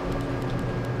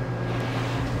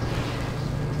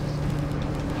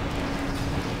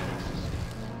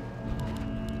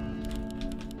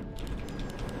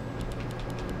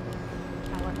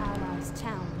 Our allies'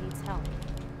 town needs help.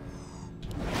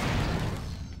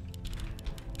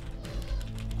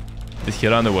 Did he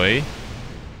run away?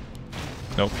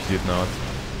 Nope, he did not.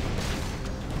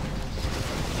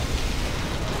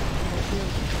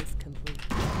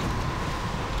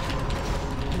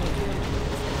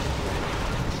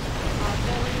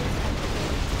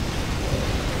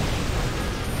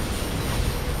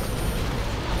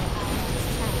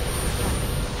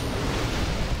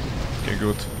 Okay,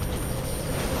 good.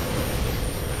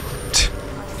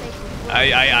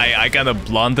 I kind of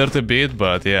blundered a bit,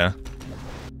 but yeah.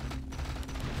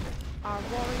 Our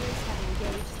warriors have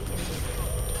engaged the enemy.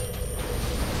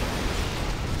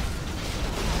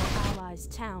 Our allies'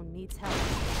 town needs help.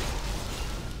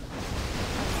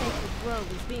 Our sacred grove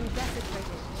is being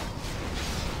desecrated.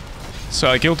 So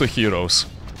I killed 2 heroes.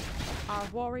 Our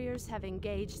warriors have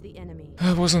engaged the enemy.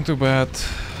 That wasn't too bad.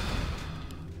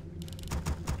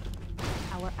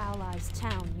 Our allies'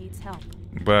 town needs help.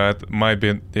 But might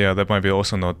be, yeah, that might be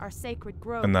also not. Our sacred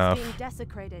grove Enough. is being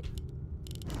desecrated.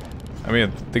 I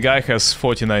mean, the guy has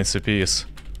 49 CPs.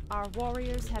 Our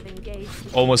warriors have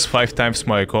engaged. Almost 5 times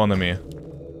my economy.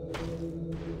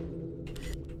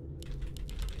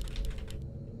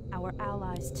 Our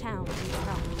allies' town needs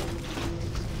help.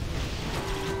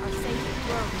 Our sacred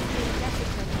grove is being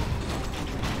desecrated.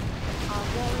 Our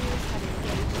warriors have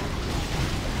engaged.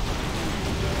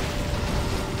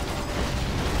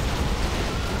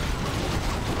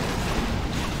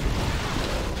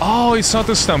 Oh, it's not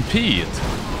a stampede.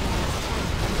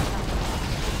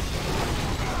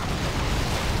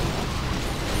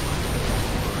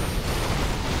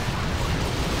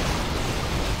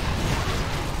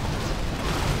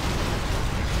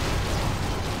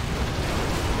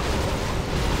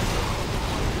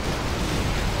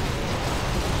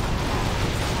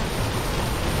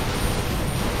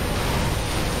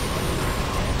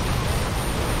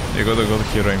 You gotta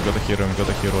hero him, gotta hero him,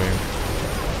 gotta hero him.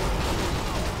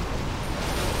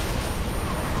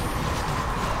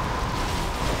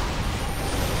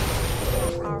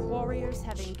 Our warriors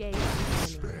have engaged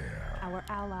the enemy. Our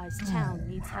allies' town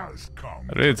needs help. I'm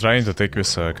really trying to take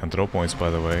with control points, by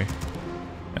the way.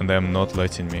 And they're not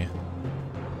letting me.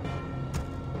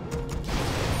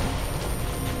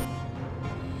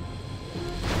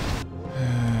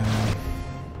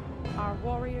 Our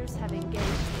warriors have engaged.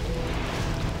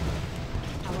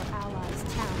 Our allies'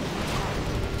 town needs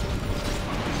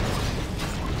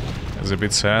help. It's a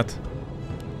bit sad.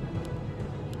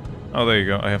 Oh, there you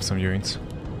go. I have some units.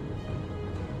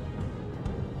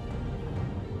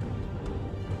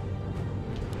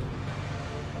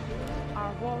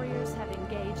 Our warriors have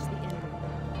engaged the enemy.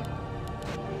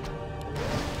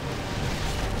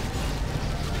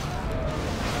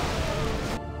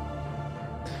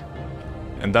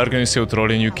 And they're gonna still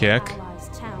trolling you, Kek. Allies'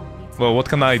 town needs Well, what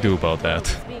can I do about that? help.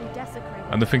 It's being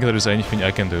desecrated. I don't think there is anything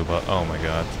I can do about. Oh my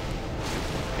god.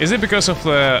 Is it because of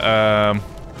the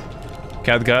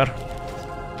Khadgar?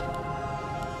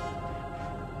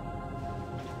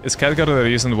 Is Khadgar the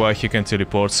reason why he can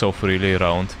teleport so freely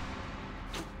around?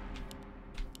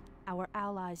 Our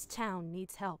allies' town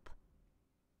needs help.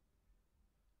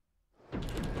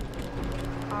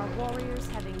 Our warriors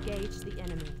have engaged the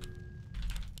enemy.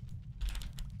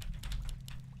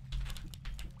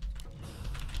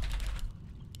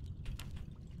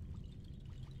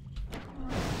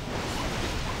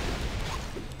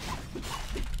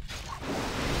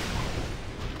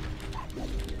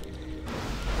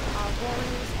 Our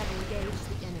warriors have engaged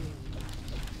the enemy.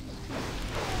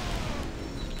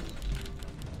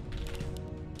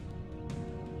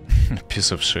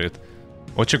 Piece of shit.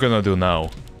 What you gonna do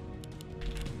now?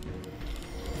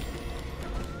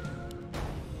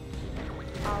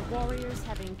 Our warriors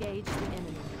have engaged the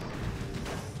enemy.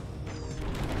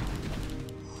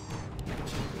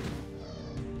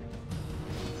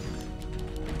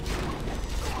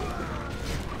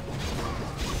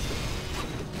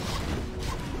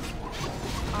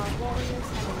 Our warriors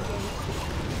have engaged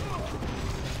the enemy.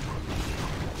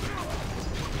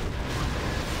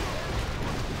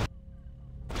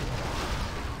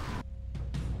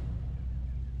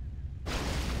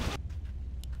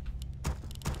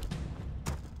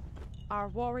 Our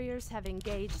warriors have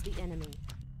engaged the enemy.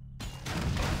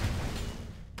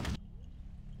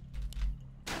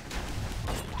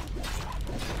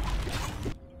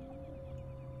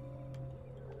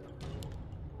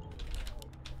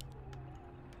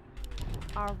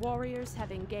 Our warriors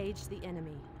have engaged the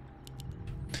enemy.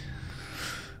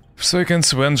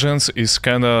 Second's vengeance is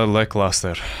kinda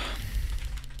lackluster.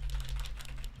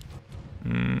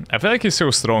 I feel like he's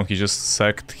so strong, he just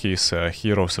sacked his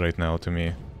heroes right now to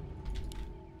me.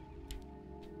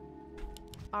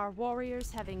 Our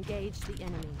warriors have engaged the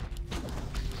enemy.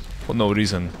 For no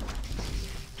reason.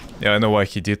 Yeah, I know why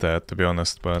he did that, to be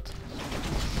honest, but...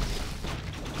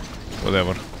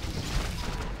 whatever.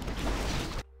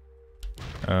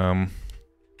 I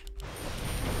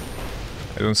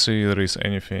don't see there is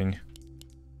anything.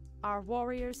 Our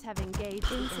warriors have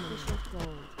engaged insufficient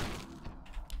gold.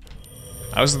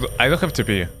 I don't have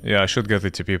TP. Yeah, I should get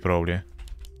the TP probably.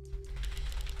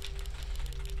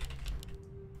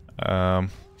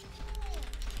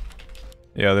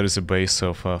 Yeah, there is a base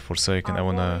of Forsaken. I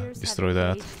wanna destroy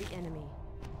that.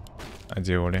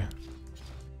 Ideally.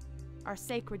 Our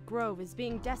sacred grove is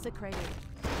being desecrated.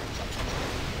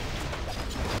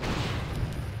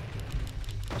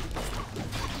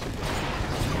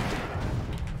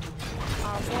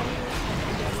 Our warriors have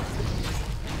engaged the enemy.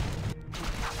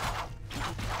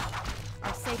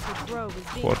 Our sacred grove is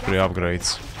being For 3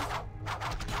 upgrades.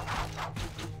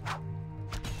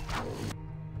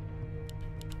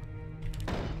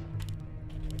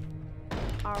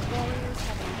 Our warriors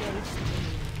have engaged the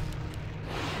enemy.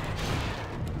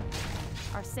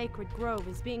 Our sacred grove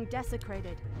is being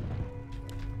desecrated.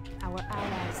 Our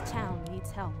allies' town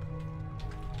needs help.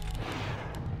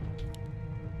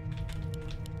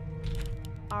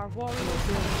 Our warriors have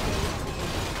engaged the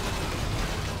enemy.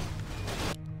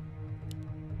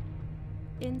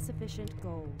 Insufficient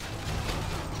gold.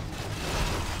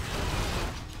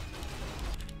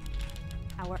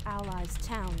 Our allies'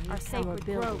 town needs our sacred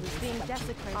grove is being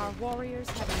desecrated. Our warriors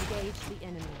have engaged the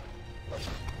enemy.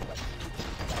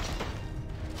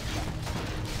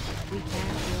 We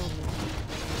can't build more.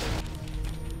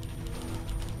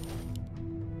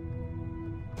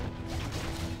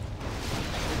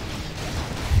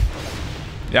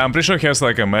 Yeah, I'm pretty sure he has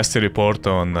like a mass report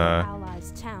on... Our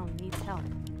allies' town needs help.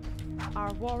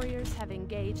 Our warriors have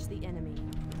engaged the enemy.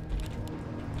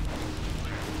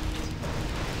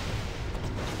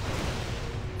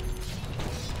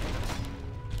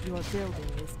 Your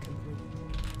building is complete.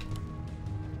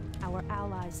 Our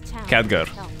allies' town Khadgar.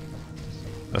 needs help.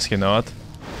 Does he not?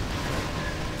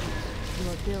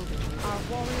 Your building. Our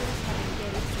warriors have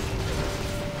engaged the enemy.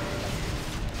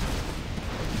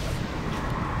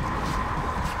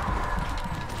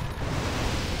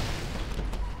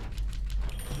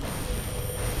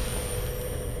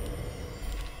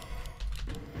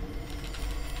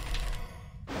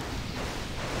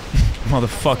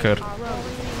 Motherfucker. Our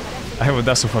warriors have I have a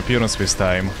dust of appearance this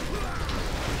time.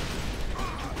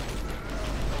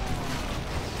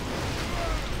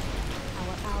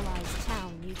 Our allies'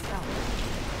 town needs help.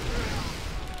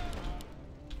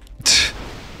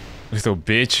 Little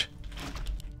bitch.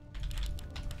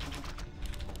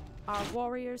 Our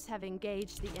warriors have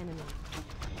engaged the enemy.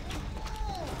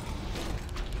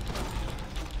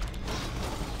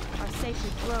 Our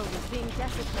sacred grove is being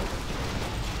desecrated.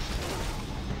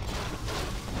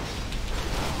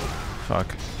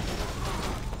 Fuck.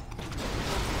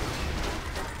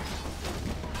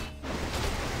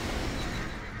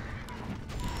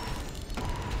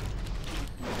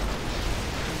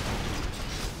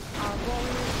 Our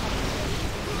warriors have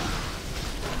engaged.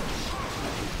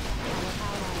 Our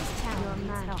allies' town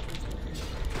needs help.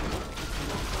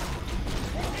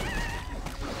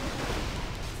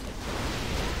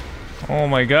 Oh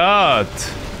my god!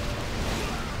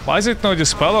 Why is it not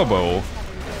dispellable?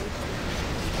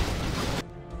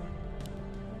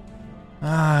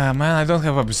 Ah, man, I don't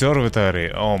have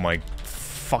observatory. Oh my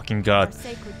fucking god. Our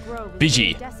sacred grove is BG.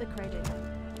 being desecrated.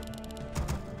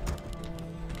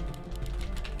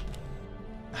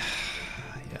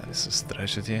 Yeah, this is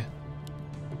tragedy.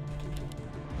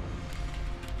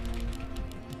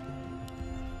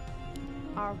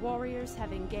 Our warriors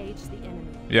have engaged the enemy.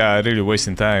 Yeah, really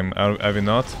wasting time, are we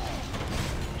not?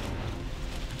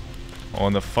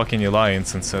 On a fucking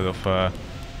alliance instead of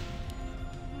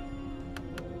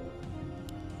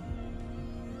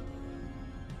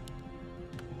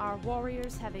Our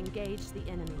warriors have engaged the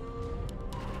enemy.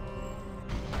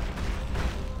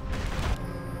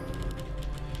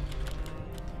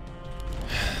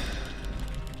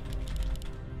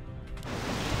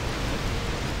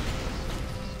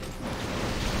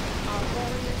 Our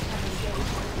warriors have engaged the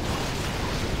enemy.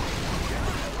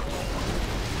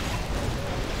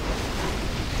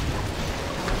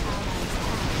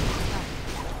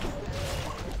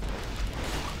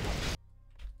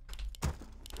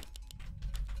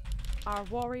 Our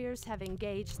warriors have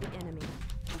engaged the enemy.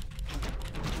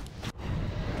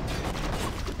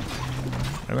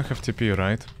 I don't have TP,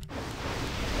 right?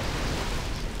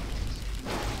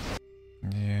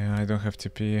 Yeah, I don't have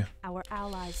TP. Our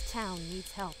allies' town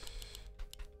needs help.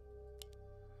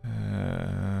 Our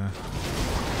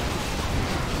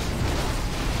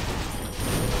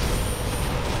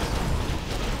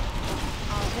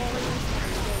warriors have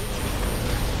engaged.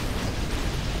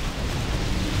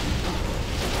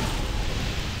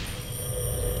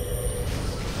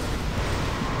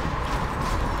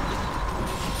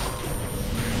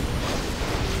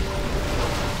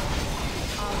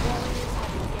 Our warriors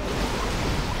have engaged.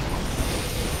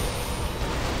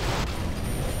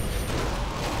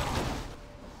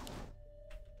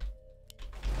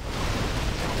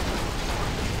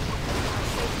 Our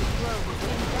sacred grove is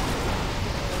being desecrated.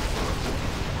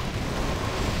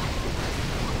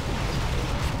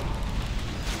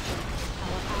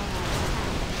 Our allies' town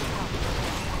needs help.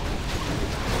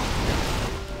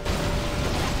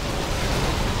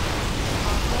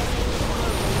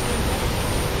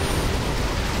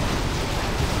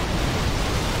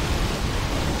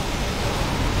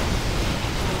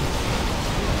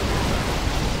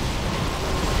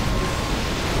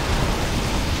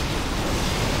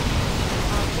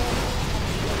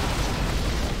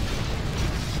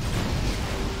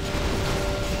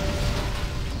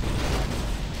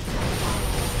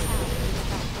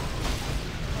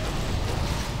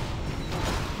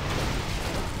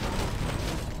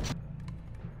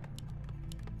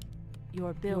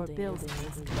 Your building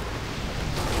is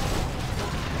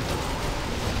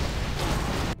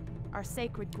Our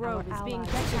sacred grove is being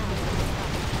desecrated.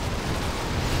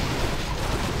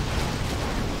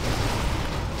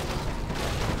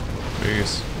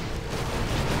 Please.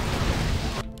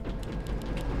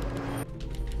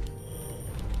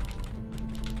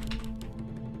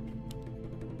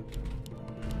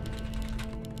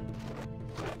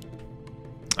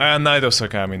 And Nidos are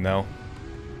coming now.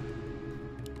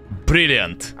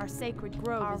 Brilliant! Our sacred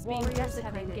grove is being desecrated.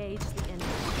 Have engaged the enemy.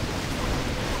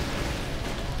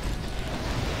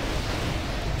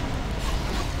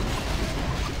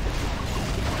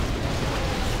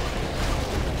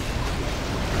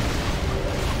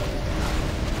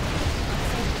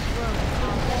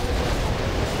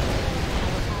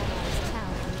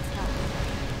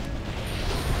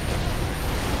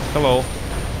 Hello.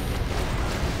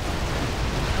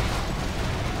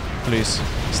 Please,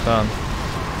 stun.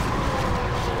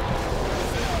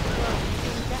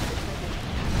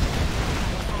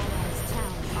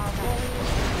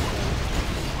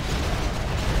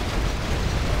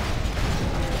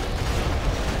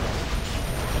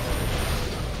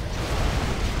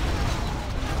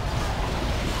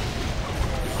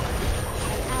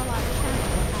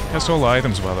 Has all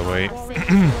items, by the way.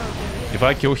 If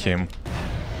I kill him,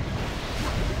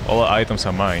 all the items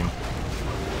are mine.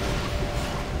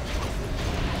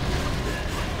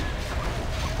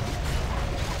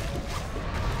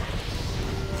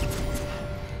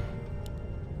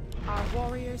 Our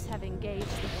warriors have engaged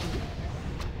the enemy.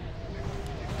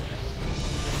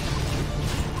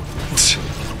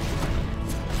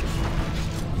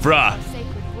 Bruh! Our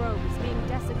sacred grove is being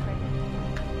desecrated.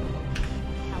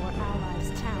 Our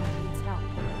allies' town needs help.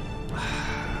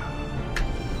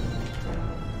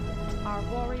 Our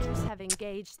warriors have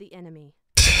engaged the enemy.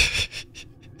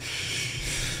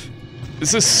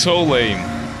 This is so lame.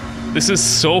 This is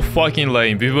so fucking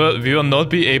lame. We will not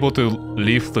be able to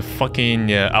leave the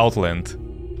fucking outland.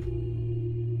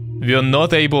 We are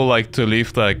not able, like, to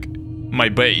leave, like, my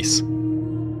base.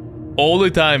 All the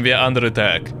time we are under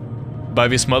attack by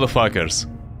these motherfuckers.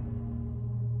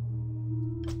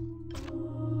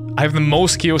 I have the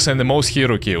most kills and the most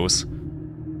hero kills.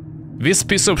 This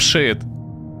piece of shit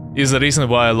is the reason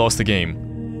why I lost the game.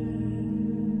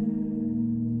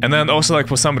 And then also, like,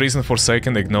 for some reason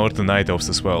Forsaken ignored the Night Elves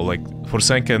as well. Like,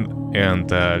 Forsaken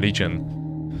and Legion.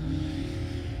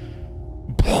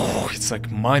 It's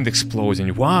like mind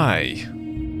exploding. Why?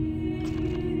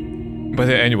 But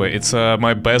anyway, it's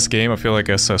my best game, I feel like,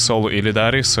 as a solo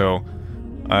Illidari, so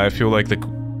I feel like the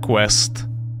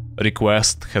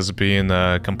request has been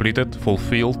completed,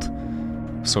 fulfilled.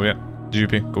 So yeah,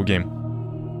 GP, go game.